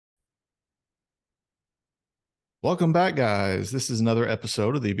Welcome back, guys. This is another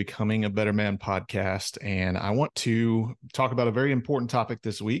episode of the Becoming a Better Man podcast, and I want to talk about a very important topic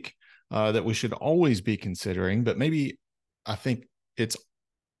this week that we should always be considering, but maybe I think it's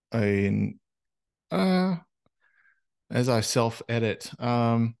a uh, as I self-edit.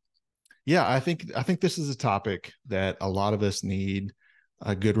 Yeah, I think this is a topic that a lot of us need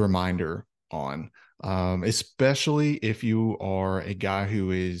a good reminder on, especially if you are a guy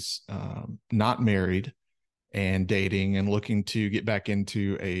who is not married and dating and looking to get back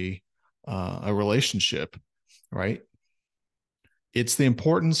into a relationship, right? It's the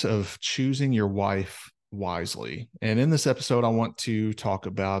importance of choosing your wife wisely. And in this episode, I want to talk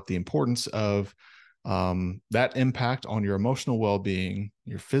about the importance of that impact on your emotional well-being,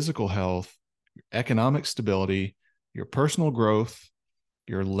 your physical health, your economic stability, your personal growth,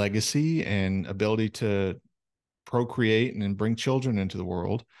 your legacy and ability to procreate and bring children into the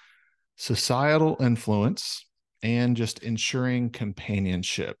world, societal influence, and just ensuring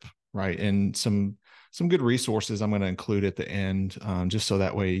companionship, right? And some good resources I'm going to include at the end, just so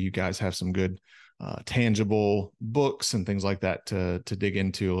that way you guys have some good tangible books and things like that to dig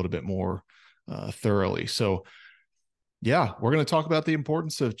into a little bit more thoroughly. So yeah, we're going to talk about the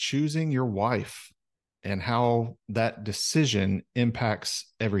importance of choosing your wife and how that decision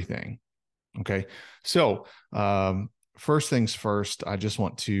impacts everything. Okay. So, first things first, I just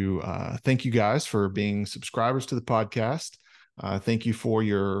want to thank you guys for being subscribers to the podcast. Thank you for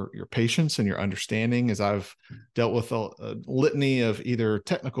your patience and your understanding as I've dealt with a litany of either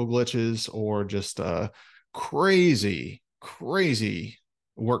technical glitches or just a crazy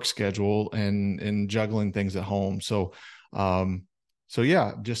work schedule and juggling things at home. Um, so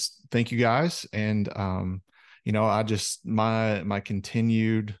yeah, just thank you guys. And, I just, my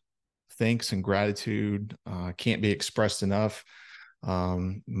continued thanks and gratitude can't be expressed enough.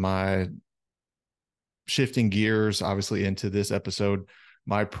 My shifting gears, obviously, into this episode,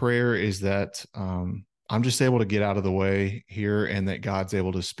 my prayer is that I'm just able to get out of the way here and that God's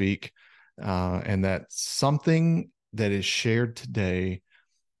able to speak, and that something that is shared today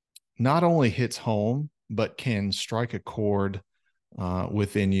not only hits home, but can strike a chord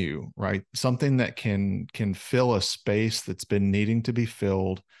within you, right? Something that can fill a space that's been needing to be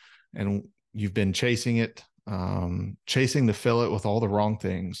filled, and you've been chasing it, chasing to fill it with all the wrong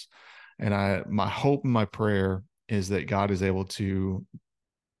things. And my hope and my prayer is that God is able to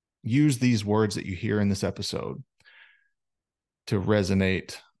use these words that you hear in this episode to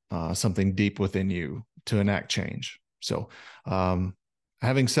resonate something deep within you to enact change. So,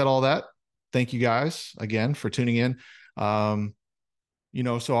 having said all that, thank you guys again for tuning in. Um,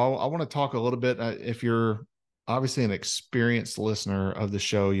 so I want to talk a little bit. If you're obviously an experienced listener of the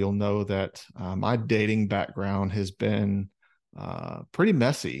show, you'll know that my dating background has been pretty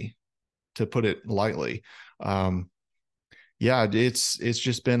messy, to put it lightly. Um, yeah, it's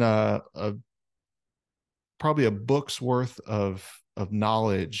just been a probably a book's worth of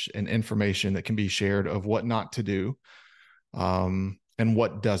knowledge and information that can be shared of what not to do, and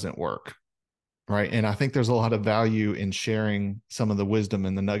what doesn't work. Right. And I think there's a lot of value in sharing some of the wisdom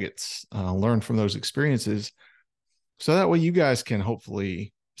and the nuggets learned from those experiences. So that way you guys can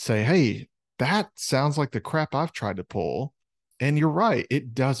hopefully say, hey, that sounds like the crap I've tried to pull. And you're right.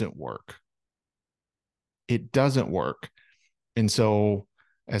 It doesn't work. It doesn't work. And so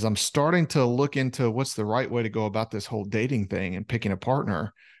as I'm starting to look into what's the right way to go about this whole dating thing and picking a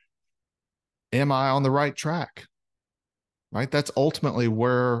partner, am I on the right track? Right. That's ultimately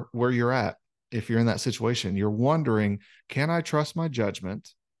where you're at. If you're in that situation, you're wondering, can I trust my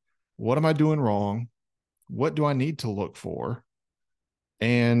judgment? What am I doing wrong? What do I need to look for?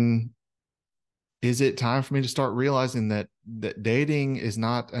 And is it time for me to start realizing that dating is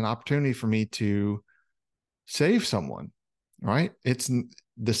not an opportunity for me to save someone, right? It's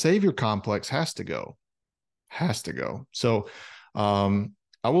the savior complex has to go. So,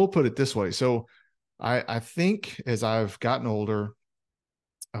 I will put it this way. So I think as I've gotten older,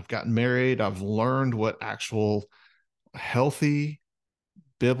 I've gotten married, I've learned what actual healthy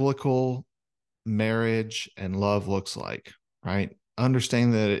biblical marriage and love looks like, right?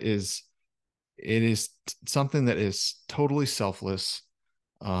 Understanding that it is something that is totally selfless.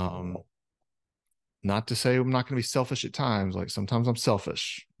 Um, Not to say I'm not going to be selfish at times. Like sometimes I'm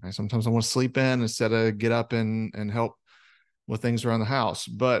selfish. Right? Sometimes I want to sleep in instead of get up and help with things around the house.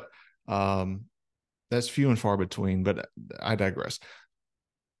 But um, that's few and far between. But I digress.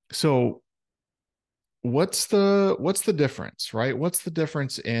 So what's the difference, right? What's the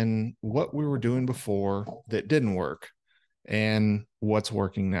difference in what we were doing before that didn't work and what's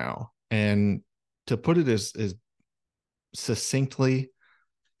working now? And to put it as succinctly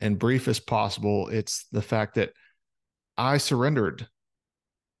and brief as possible, it's the fact that I surrendered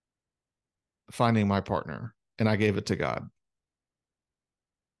finding my partner and I gave it to God.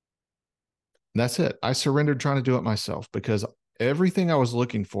 That's it. I surrendered trying to do it myself because everything I was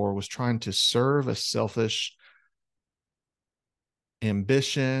looking for was trying to serve a selfish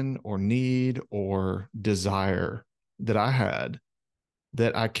ambition or need or desire that I had,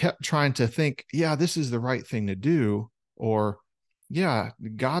 that I kept trying to think, yeah, this is the right thing to do, or yeah,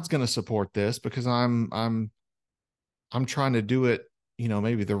 God's going to support this because I'm trying to do it,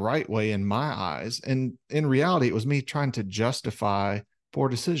 maybe the right way in my eyes. And in reality, it was me trying to justify poor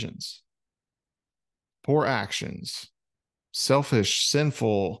decisions, poor actions, selfish,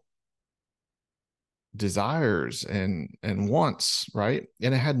 sinful desires and wants, right?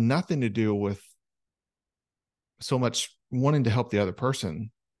 And it had nothing to do with so much wanting to help the other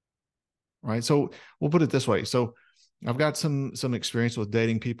person, right? So we'll put it this way. So I've got some experience with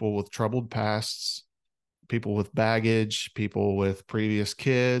dating people with troubled pasts, people with baggage, people with previous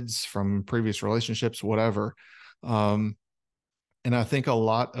kids from previous relationships, whatever. Um, and I think a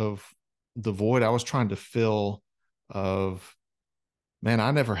lot of the void I was trying to fill of, man,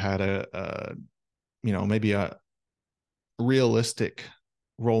 I never had maybe a realistic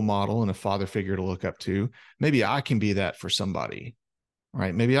role model and a father figure to look up to. Maybe I can be that for somebody,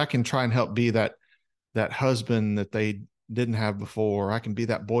 right? Maybe I can try and help be that husband that they didn't have before. I can be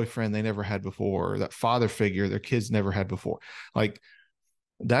that boyfriend they never had before, or that father figure their kids never had before. Like,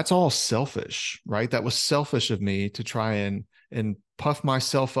 that's all selfish, right? That was selfish of me to try and puff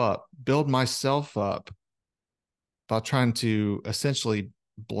myself up, build myself up by trying to essentially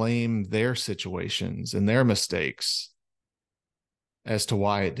blame their situations and their mistakes as to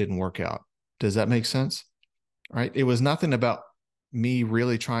why it didn't work out. Does that make sense? Right? It was nothing about me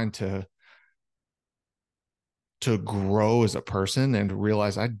really trying to grow as a person and to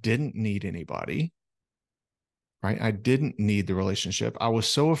realize I didn't need anybody, right? I didn't need the relationship. I was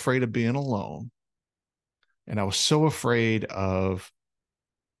so afraid of being alone, and I was so afraid of,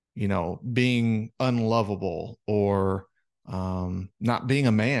 being unlovable, or not being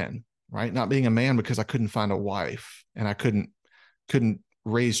a man, right? Not being a man because I couldn't find a wife and I couldn't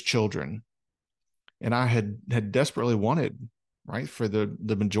raise children. And I had desperately wanted, right, for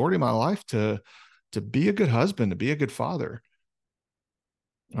the majority of my life to be a good husband, to be a good father,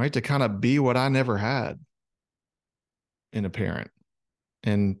 right, to kind of be what I never had in a parent.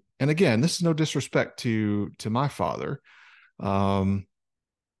 And again, this is no disrespect to my father. Um,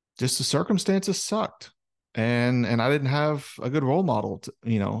 just the circumstances sucked, and I didn't have a good role model,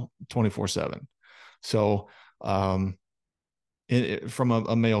 24/7. So, um, from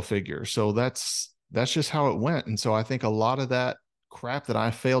a male figure. So that's just how it went. And so I think a lot of that crap that I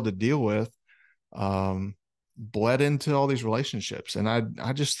failed to deal with, um, bled into all these relationships. And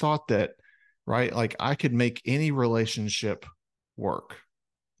I just thought that, right, like I could make any relationship work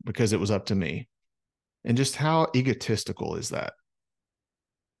because it was up to me. And just how egotistical is that,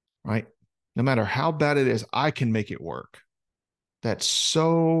 right? No matter how bad it is, I can make it work. That's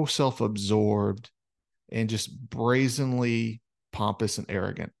so self-absorbed and just brazenly pompous and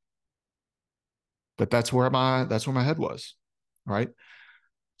arrogant. But that's where my head was, right?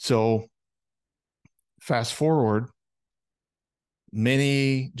 So fast forward,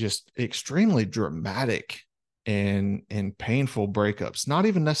 many just extremely dramatic and painful breakups, not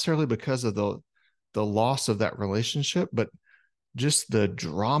even necessarily because of the loss of that relationship, but just the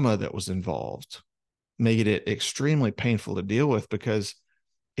drama that was involved made it extremely painful to deal with because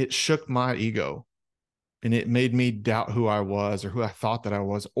it shook my ego and it made me doubt who I was or who I thought that I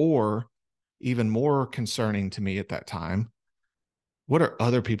was, or even more concerning to me at that time, what are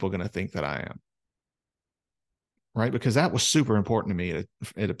other people going to think that I am? Right. Because that was super important to me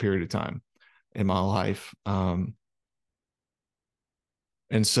at a period of time in my life. And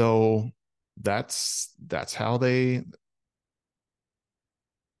so that's how they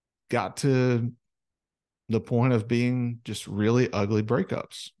got to the point of being just really ugly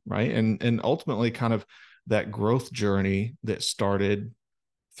breakups. Right. And ultimately kind of that growth journey that started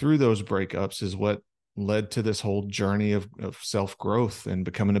through those breakups is what led to this whole journey of self-growth and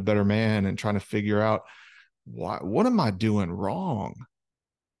becoming a better man and trying to figure out what am I doing wrong?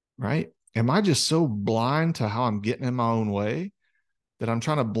 Right? Am I just so blind to how I'm getting in my own way that I'm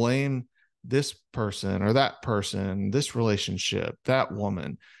trying to blame this person or that person, this relationship, that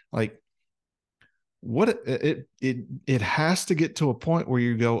woman? Like, what it has to get to a point where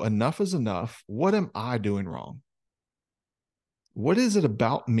you go, enough is enough. What am I doing wrong? What is it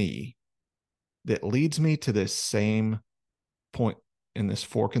about me that leads me to this same point in this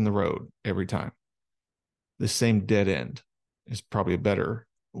fork in the road every time? This same dead end is probably a better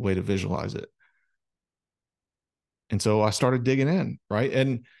way to visualize it. And so I started digging in,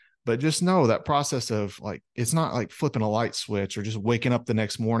 right? But just know that process of like, it's not like flipping a light switch or just waking up the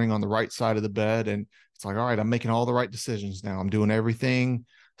next morning on the right side of the bed. And it's like, all right, I'm making all the right decisions now. I'm doing everything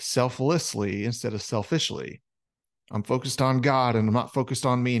selflessly instead of selfishly. I'm focused on God and I'm not focused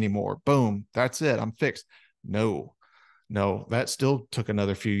on me anymore. Boom. That's it. I'm fixed. No, no, that still took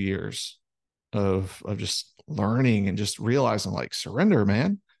another few years of just learning and just realizing like surrender,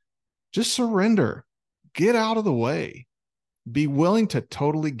 man. Just surrender. Get out of the way. Be willing to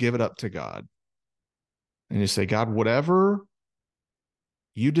totally give it up to God. And you say, God, whatever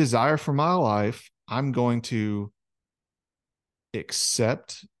you desire for my life, I'm going to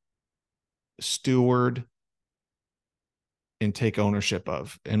accept, steward, and take ownership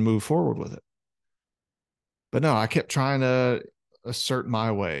of and move forward with it. But no, I kept trying to assert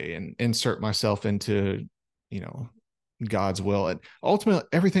my way and insert myself into, you know, God's will. And ultimately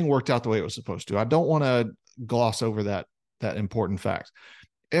everything worked out the way it was supposed to. I don't want to gloss over that important fact.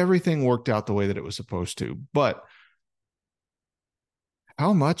 Everything worked out the way that it was supposed to. But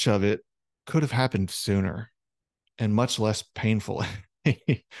how much of it could have happened sooner and much less painfully,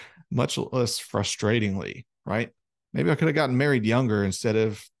 much less frustratingly, right? Maybe I could have gotten married younger instead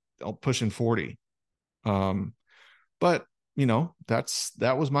of pushing 40. Um, but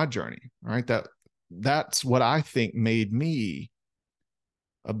that was my journey, right? That's what I think made me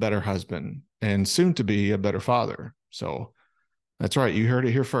a better husband and soon to be a better father. So that's right. You heard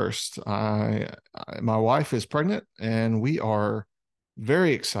it here first. My wife is pregnant and we are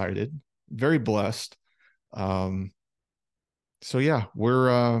very excited, very blessed. Um, so yeah,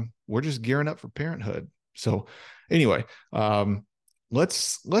 we're just gearing up for parenthood. So anyway,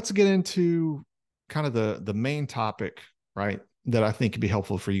 let's get into kind of the main topic, right? That I think could be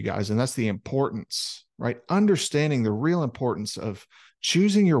helpful for you guys. And that's the importance, right? Understanding the real importance of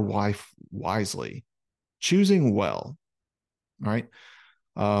choosing your wife wisely, choosing well, right?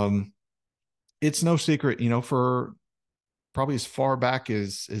 Um, it's no secret, for probably as far back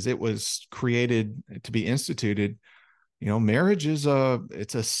as it was created to be instituted, marriage is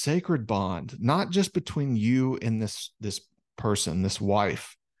it's a sacred bond, not just between you and this person, this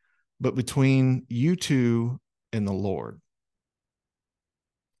wife, but between you two and the Lord.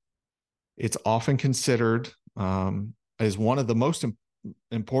 It's often considered as one of the most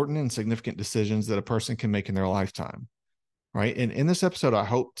important and significant decisions that a person can make in their lifetime. Right. And in this episode, I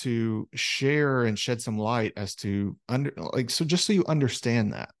hope to share and shed some light as to just so you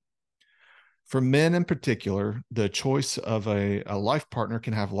understand that. For men in particular, the choice of a life partner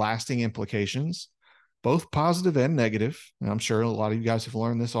can have lasting implications, both positive and negative. And I'm sure a lot of you guys have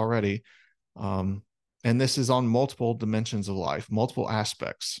learned this already. And this is on multiple dimensions of life, multiple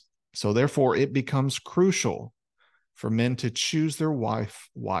aspects. So therefore, it becomes crucial for men to choose their wife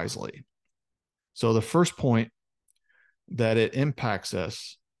wisely. So the first point that it impacts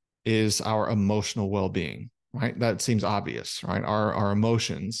us is our emotional well-being, right? That seems obvious, right? Our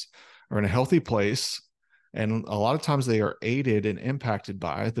emotions are in a healthy place, and a lot of times they are aided and impacted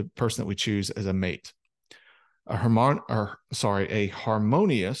by the person that we choose as a mate. A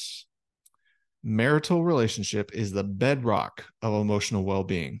harmonious marital relationship is the bedrock of emotional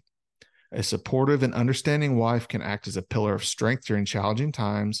well-being. A supportive and understanding wife can act as a pillar of strength during challenging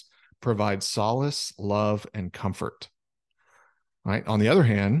times, provide solace, love, and comfort. Right? On the other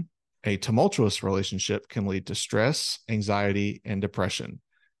hand, a tumultuous relationship can lead to stress, anxiety, and depression.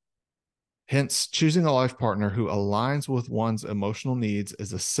 Hence, choosing a life partner who aligns with one's emotional needs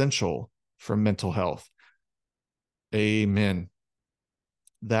is essential for mental health. Amen.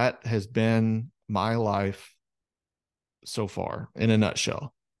 That has been my life so far in a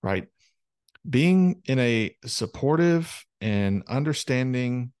nutshell, right? Being in a supportive and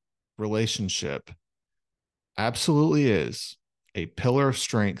understanding relationship absolutely is a pillar of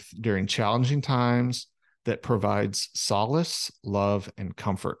strength during challenging times that provides solace, love, and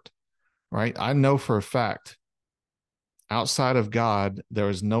comfort, right? I know for a fact, outside of God, there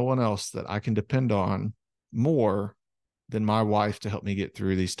is no one else that I can depend on more than my wife to help me get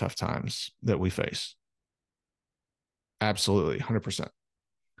through these tough times that we face. Absolutely, 100%.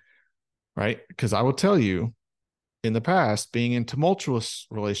 Right? Because I will tell you, in the past, being in tumultuous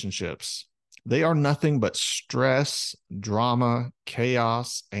relationships, they are nothing but stress, drama,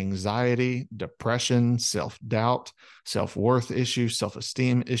 chaos, anxiety, depression, self-doubt, self-worth issues,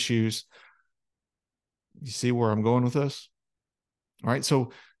 self-esteem issues. You see where I'm going with this? All right.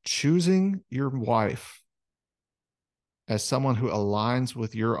 So choosing your wife as someone who aligns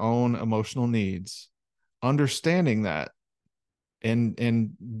with your own emotional needs, understanding that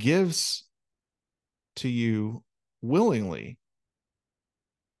and gives to you willingly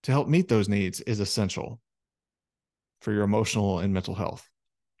to help meet those needs is essential. for your emotional and mental health.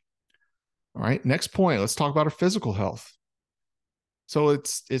 All right. Next point, let's talk about our physical health. So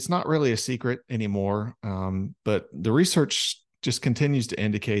it's not really a secret anymore, but the research just continues to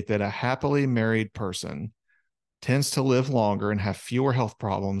indicate that a happily married person tends to live longer and have fewer health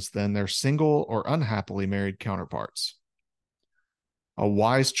problems than their single or unhappily married counterparts. A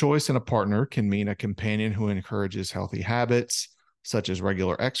wise choice in a partner can mean a companion who encourages healthy habits, such as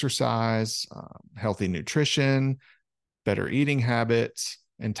regular exercise, healthy nutrition, better eating habits,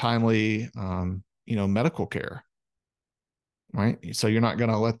 and timely, medical care. Right. So you're not going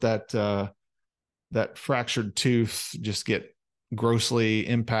to let that fractured tooth just get grossly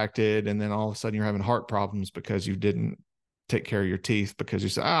impacted, and then all of a sudden you're having heart problems because you didn't take care of your teeth because you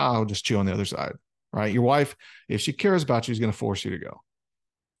said, I'll just chew on the other side. Right. Your wife, if she cares about you, is going to force you to go. All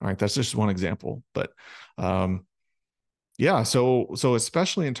right. That's just one example. But yeah, so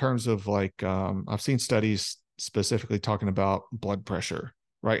especially in terms of like I've seen studies specifically talking about blood pressure,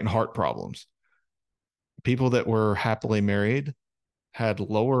 right, and heart problems. People that were happily married had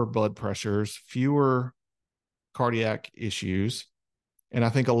lower blood pressures, fewer cardiac issues. And I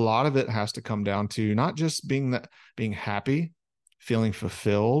think a lot of it has to come down to not just being happy, feeling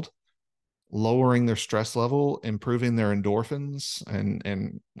fulfilled, lowering their stress level, improving their endorphins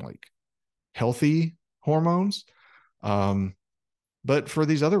and like healthy hormones. But for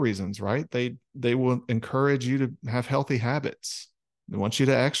these other reasons, right? They will encourage you to have healthy habits. They want you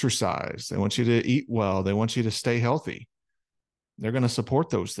to exercise. They want you to eat well. They want you to stay healthy. They're going to support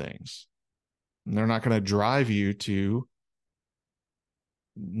those things. And they're not going to drive you to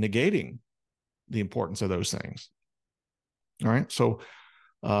negating the importance of those things. All right. So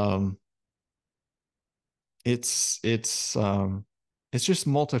it's just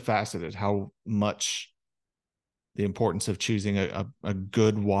multifaceted how much the importance of choosing a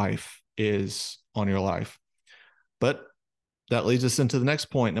good wife is on your life. But that leads us into the next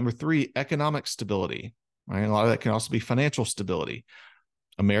point. Number 3, economic stability. Right? A lot of that can also be financial stability.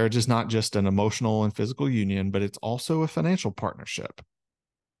 A marriage is not just an emotional and physical union, but it's also a financial partnership.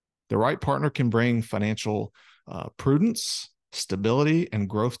 The right partner can bring financial prudence, stability, and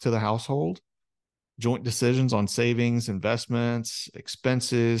growth to the household. Joint decisions on savings, investments,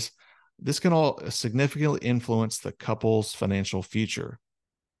 expenses. This can all significantly influence the couple's financial future.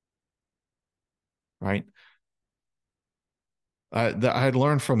 Right? I had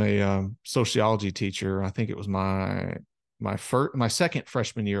learned from a sociology teacher. I think it was my second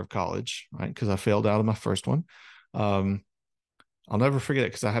freshman year of college, right? Because I failed out of my first one. I'll never forget it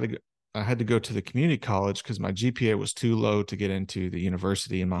because I had to go to the community college because my GPA was too low to get into the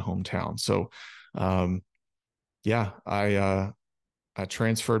university in my hometown. So, yeah, I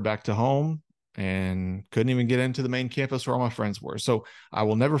transferred back to home and couldn't even get into the main campus where all my friends were. So I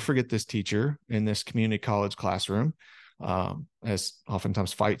will never forget this teacher in this community college classroom. As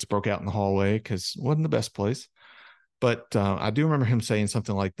oftentimes fights broke out in the hallway because it wasn't the best place. But I do remember him saying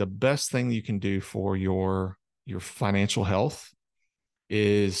something like the best thing you can do for your financial health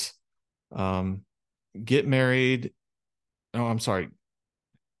is get married. Oh, I'm sorry.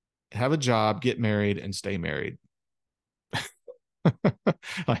 Have a job, get married, and stay married.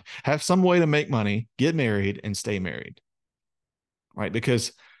 Like, have some way to make money, get married, and stay married. Right?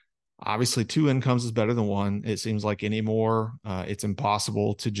 Because obviously 2 incomes is better than 1. It seems like anymore, it's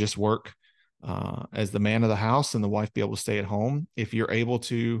impossible to just work as the man of the house and the wife be able to stay at home. If you're able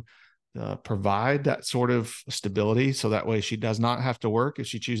to provide that sort of stability, so that way she does not have to work if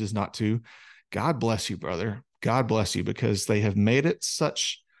she chooses not to, God bless you, brother. God bless you, because they have made it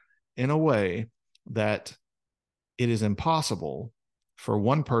such in a way that it is impossible for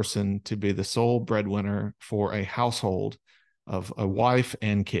one person to be the sole breadwinner for a household of a wife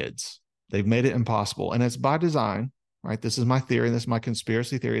and kids. They've made it impossible. And it's by design, right? This is my theory. This is my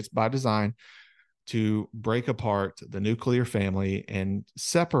conspiracy theory. It's by design to break apart the nuclear family and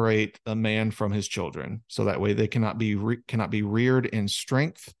separate a man from his children. So that way they cannot be reared in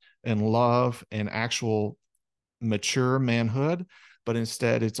strength and love and actual mature manhood, but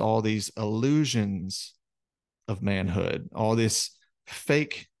instead it's all these illusions of manhood, all this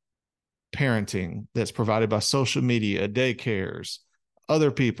fake parenting that's provided by social media, daycares, other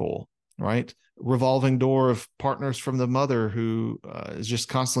people, right? Revolving door of partners from the mother who is just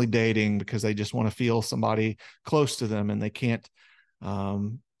constantly dating because they just want to feel somebody close to them and they can't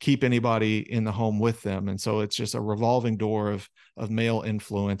keep anybody in the home with them. And so it's just a revolving door of male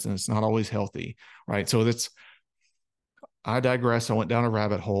influence, and it's not always healthy, right? So I digress. I went down a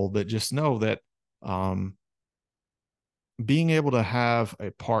rabbit hole, but just know that being able to have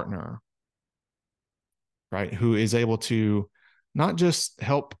a partner, right, who is able to not just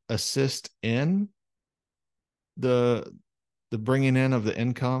help assist in the bringing in of the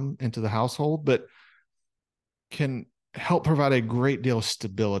income into the household, but can help provide a great deal of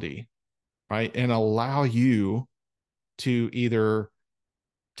stability, right? And allow you to either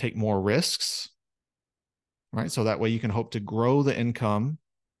take more risks, right? So that way you can hope to grow the income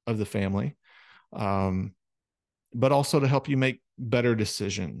of the family, but also to help you make better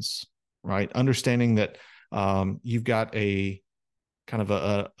decisions, right? Understanding that you've got a kind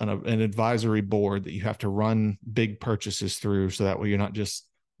of an advisory board that you have to run big purchases through, so that way you're not just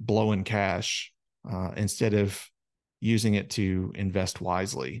blowing cash instead of using it to invest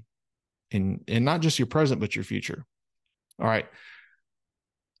wisely in not just your present, but your future. All right.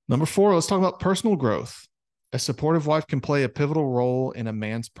 Number 4, let's talk about personal growth. A supportive wife can play a pivotal role in a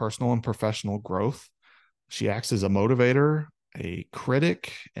man's personal and professional growth. She acts as a motivator, a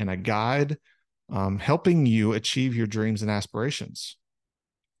critic, and a guide, helping you achieve your dreams and aspirations.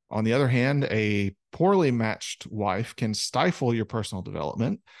 On the other hand, a poorly matched wife can stifle your personal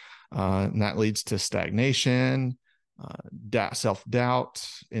development, and that leads to stagnation, self-doubt,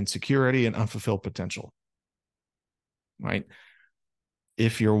 insecurity, and unfulfilled potential, right?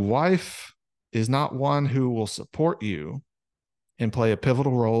 If your wife is not one who will support you and play a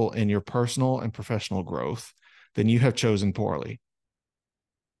pivotal role in your personal and professional growth, then you have chosen poorly,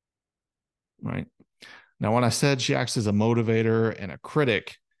 right? Now, when I said she acts as a motivator and a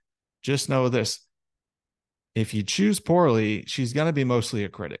critic, just know this: if you choose poorly, she's going to be mostly a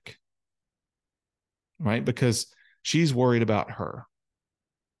critic, right? Because she's worried about her.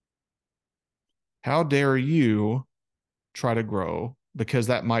 How dare you try to grow, because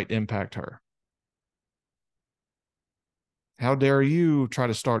that might impact her? How dare you try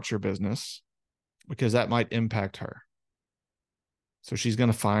to start your business, because that might impact her? So she's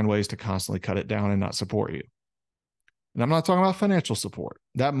going to find ways to constantly cut it down and not support you. And I'm not talking about financial support.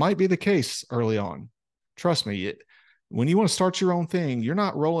 That might be the case early on. Trust me, when you want to start your own thing, you're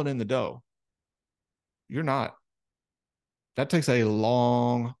not rolling in the dough. You're not. That takes a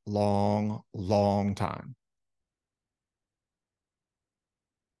long, long, long time.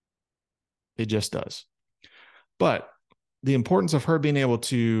 It just does. But the importance of her being able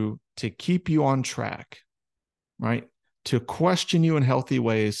to keep you on track, right? To question you in healthy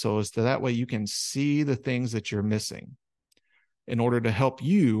ways, so as to that way you can see the things that you're missing in order to help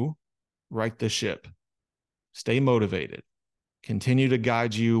you right the ship, stay motivated, continue to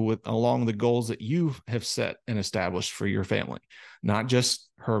guide you along the goals that you have set and established for your family, not just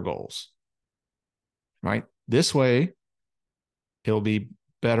her goals, right? This way, it'll be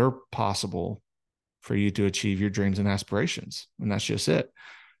better possible for you to achieve your dreams and aspirations. And that's just it.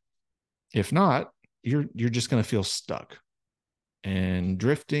 If not, you're just going to feel stuck and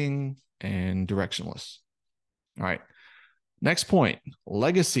drifting and directionless. All right. Next point,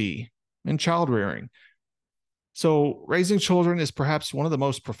 legacy and child rearing. So raising children is perhaps one of the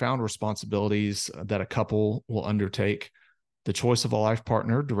most profound responsibilities that a couple will undertake. The choice of a life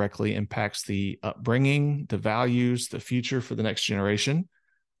partner directly impacts the upbringing, the values, the future for the next generation.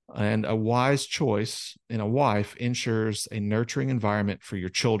 And a wise choice in a wife ensures a nurturing environment for your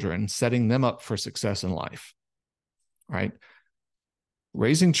children, setting them up for success in life, right?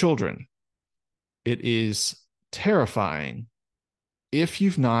 Raising children, it is terrifying if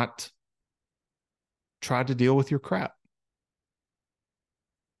you've not tried to deal with your crap.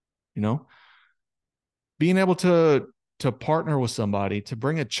 You know, being able to partner with somebody to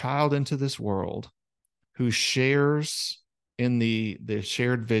bring a child into this world who shares in the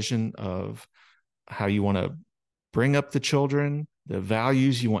shared vision of how you want to bring up the children, the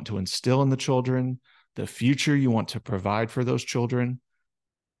values you want to instill in the children, the future you want to provide for those children.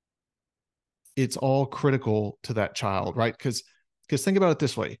 It's all critical to that child, right? Because think about it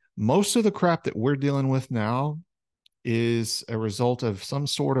this way. Most of the crap that we're dealing with now is a result of some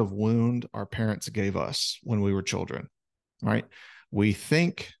sort of wound our parents gave us when we were children, right? We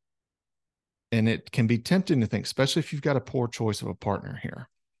think, and it can be tempting to think, especially if you've got a poor choice of a partner here,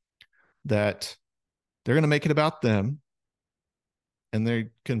 that they're going to make it about them, and they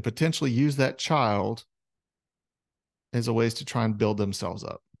can potentially use that child as a ways to try and build themselves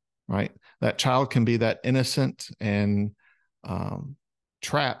up, right? That child can be that innocent and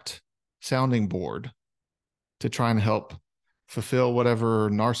trapped sounding board to try and help fulfill whatever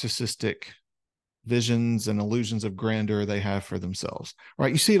narcissistic visions and illusions of grandeur they have for themselves,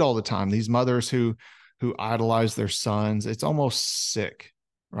 right? You see it all the time. These mothers who idolize their sons, it's almost sick,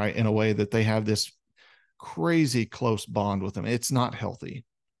 right? In a way that they have this crazy close bond with them. It's not healthy,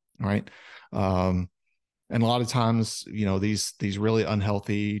 right? And a lot of times, you know, these really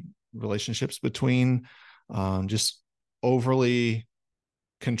unhealthy relationships between just overly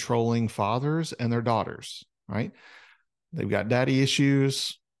controlling fathers and their daughters, right? They've got daddy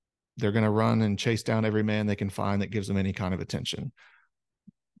issues. They're going to run and chase down every man they can find that gives them any kind of attention.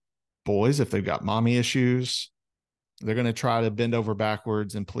 Boys, if they've got mommy issues, they're going to try to bend over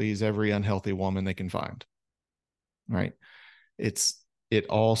backwards and please every unhealthy woman they can find, right? It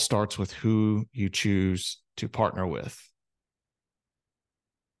all starts with who you choose to partner with,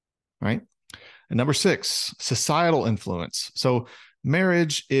 right? And number 6, societal influence. So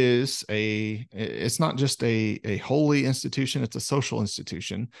marriage it's not just a holy institution, it's a social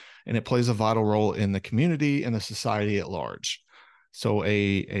institution, and it plays a vital role in the community and the society at large. So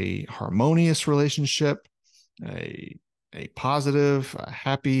a harmonious relationship, a positive, a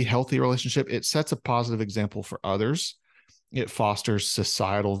happy, healthy relationship, it sets a positive example for others. It fosters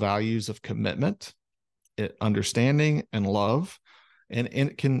societal values of commitment, understanding, and love. And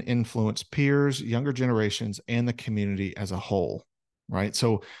it can influence peers, younger generations, and the community as a whole, right?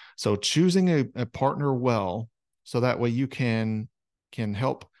 So choosing a partner well, so that way you can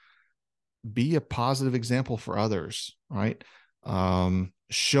help be a positive example for others, right?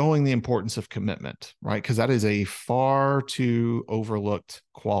 Showing the importance of commitment, right? Because that is a far too overlooked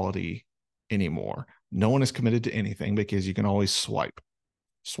quality anymore. No one is committed to anything because you can always swipe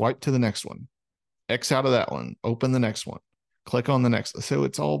to the next one, X out of that one, open the next one, click on the next. So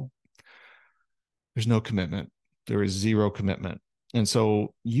there's no commitment. There is zero commitment. And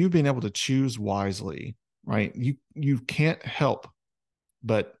so you being able to choose wisely, right? You can't help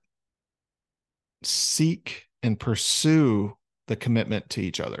but seek and pursue the commitment to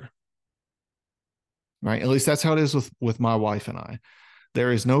each other, right? At least that's how it is with my wife and I.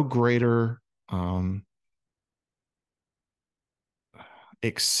 There is no greater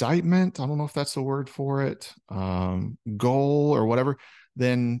excitement, I don't know if that's the word for it, goal or whatever,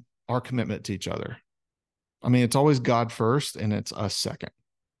 than our commitment to each other. I mean, it's always God first and it's us second,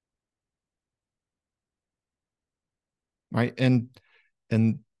 right? And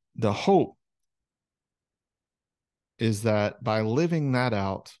the hope is that by living that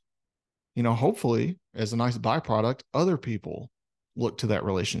out, hopefully as a nice byproduct, other people look to that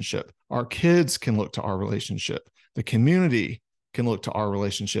relationship. Our kids can look to our relationship. The community can look to our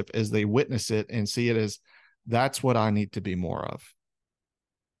relationship as they witness it and see it as, that's what I need to be more of.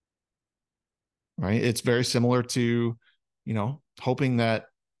 Right? It's very similar to, hoping that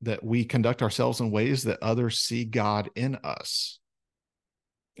we conduct ourselves in ways that others see God in us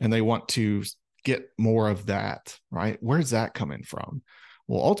and they want to get more of that, right? Where's that coming from?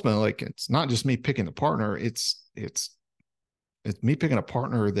 Well, ultimately, like, it's not just me picking a partner. It's me picking a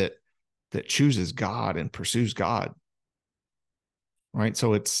partner that chooses God and pursues God. Right.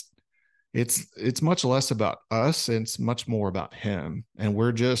 So it's much less about us. And it's much more about him. And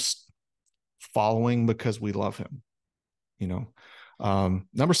we're just following because we love him.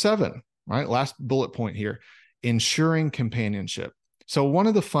 Number 7, right? Last bullet point here, ensuring companionship. So one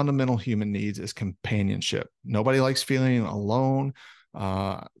of the fundamental human needs is companionship. Nobody likes feeling alone.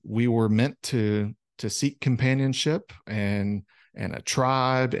 We were meant to seek companionship and a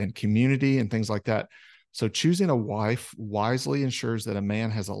tribe and community and things like that. So choosing a wife wisely ensures that a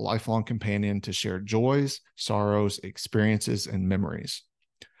man has a lifelong companion to share joys, sorrows, experiences, and memories.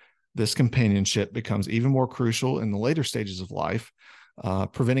 This companionship becomes even more crucial in the later stages of life,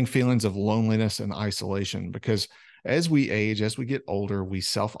 preventing feelings of loneliness and isolation, because as we age, as we get older, we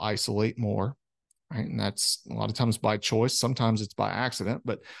self-isolate more, right? And that's a lot of times by choice. Sometimes it's by accident,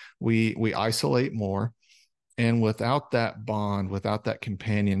 but we isolate more. And without that bond, without that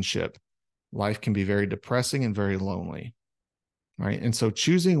companionship, life can be very depressing and very lonely, right? And so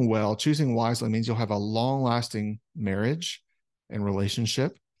choosing wisely means you'll have a long-lasting marriage and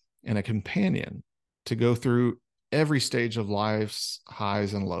relationship and a companion to go through every stage of life's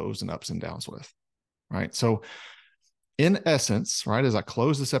highs and lows and ups and downs with, right? So in essence, right, as I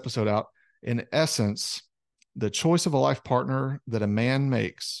close this episode out, in essence, the choice of a life partner that a man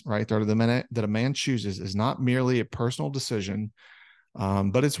makes, right, or that a man chooses, is not merely a personal decision,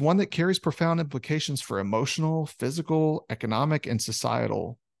 but it's one that carries profound implications for emotional, physical, economic, and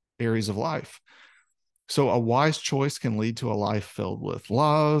societal areas of life. So a wise choice can lead to a life filled with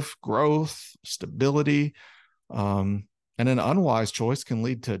love, growth, stability. And an unwise choice can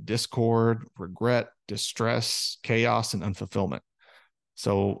lead to discord, regret, distress, chaos, and unfulfillment.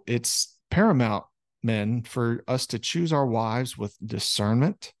 So it's paramount, men, for us to choose our wives with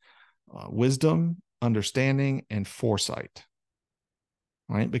discernment, wisdom, understanding, and foresight,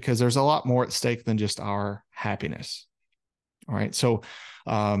 right? Because there's a lot more at stake than just our happiness. All right. So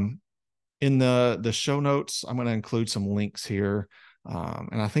in the show notes, I'm going to include some links here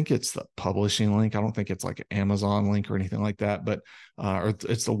And I think it's the publishing link. I don't think it's like an Amazon link or anything like that, but or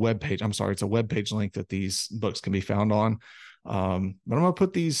it's a web page. I'm sorry, it's a web page link that these books can be found on. But I'm going to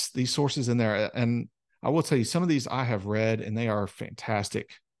put these sources in there, and I will tell you some of these I have read, and they are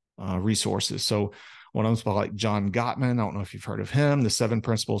fantastic resources. So one of them's by like John Gottman. I don't know if you've heard of him. The 7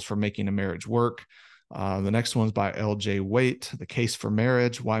 Principles for Making a Marriage Work. The next one's by L.J. Waite, The Case for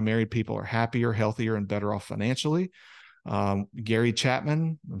Marriage: Why Married People Are Happier, Healthier, and Better Off Financially. Gary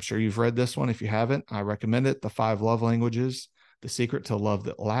Chapman, I'm sure you've read this one. If you haven't, I recommend it. The 5 Love Languages: The Secret to Love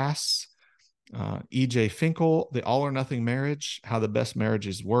That Lasts. E.J. Finkel, The All or Nothing Marriage: How the Best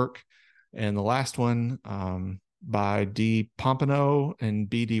Marriages Work. And the last one by D. Pompano and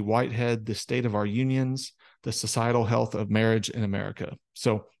B.D. Whitehead, The State of Our Unions: The Societal Health of Marriage in America.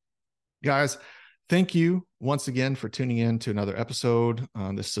 So, guys, thank you once again for tuning in to another episode,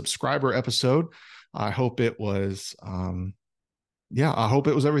 this subscriber episode. I hope it was, I hope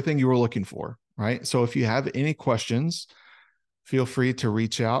it was everything you were looking for, right? So if you have any questions, feel free to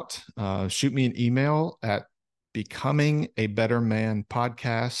reach out. Shoot me an email at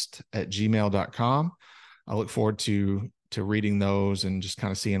becomingabettermanpodcast@gmail.com. I look forward to reading those and just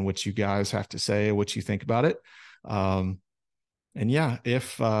kind of seeing what you guys have to say, what you think about it. And yeah,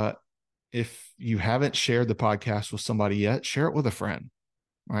 if you haven't shared the podcast with somebody yet, share it with a friend,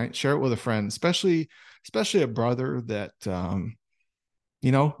 right? Share it with a friend, especially a brother that,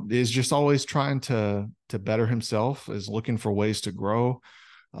 is just always trying to better himself, is looking for ways to grow,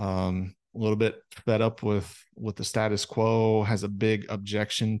 a little bit fed up with the status quo, has a big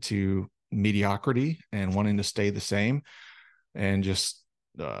objection to mediocrity and wanting to stay the same and just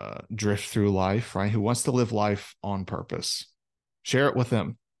drift through life, right? Who wants to live life on purpose. Share it with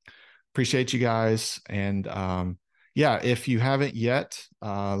them. Appreciate you guys. And if you haven't yet,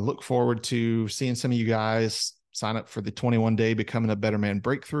 look forward to seeing some of you guys sign up for the 21-day Becoming a Better Man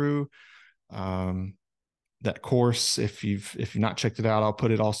Breakthrough. That course, if you've not checked it out, I'll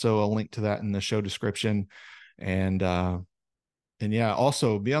put it also a link to that in the show description. And also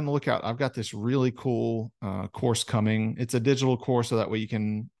be on the lookout. I've got this really cool course coming. It's a digital course, so that way you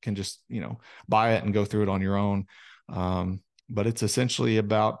can just, buy it and go through it on your own. But it's essentially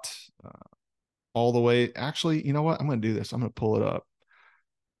about all the way. Actually, you know what? I'm going to do this. I'm going to pull it up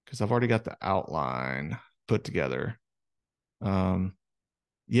because I've already got the outline put together.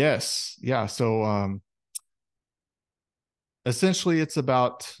 Yes. Yeah. So, essentially it's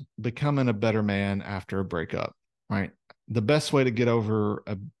about becoming a better man after a breakup, right? The best way to get over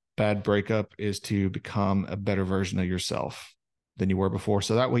a bad breakup is to become a better version of yourself than you were before.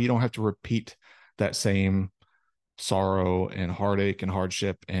 So that way you don't have to repeat that same sorrow and heartache and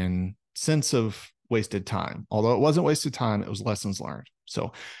hardship and sense of wasted time. Although it wasn't wasted time, it was lessons learned.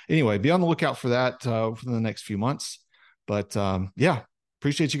 So anyway, be on the lookout for that for the next few months. But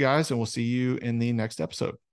appreciate you guys, and we'll see you in the next episode.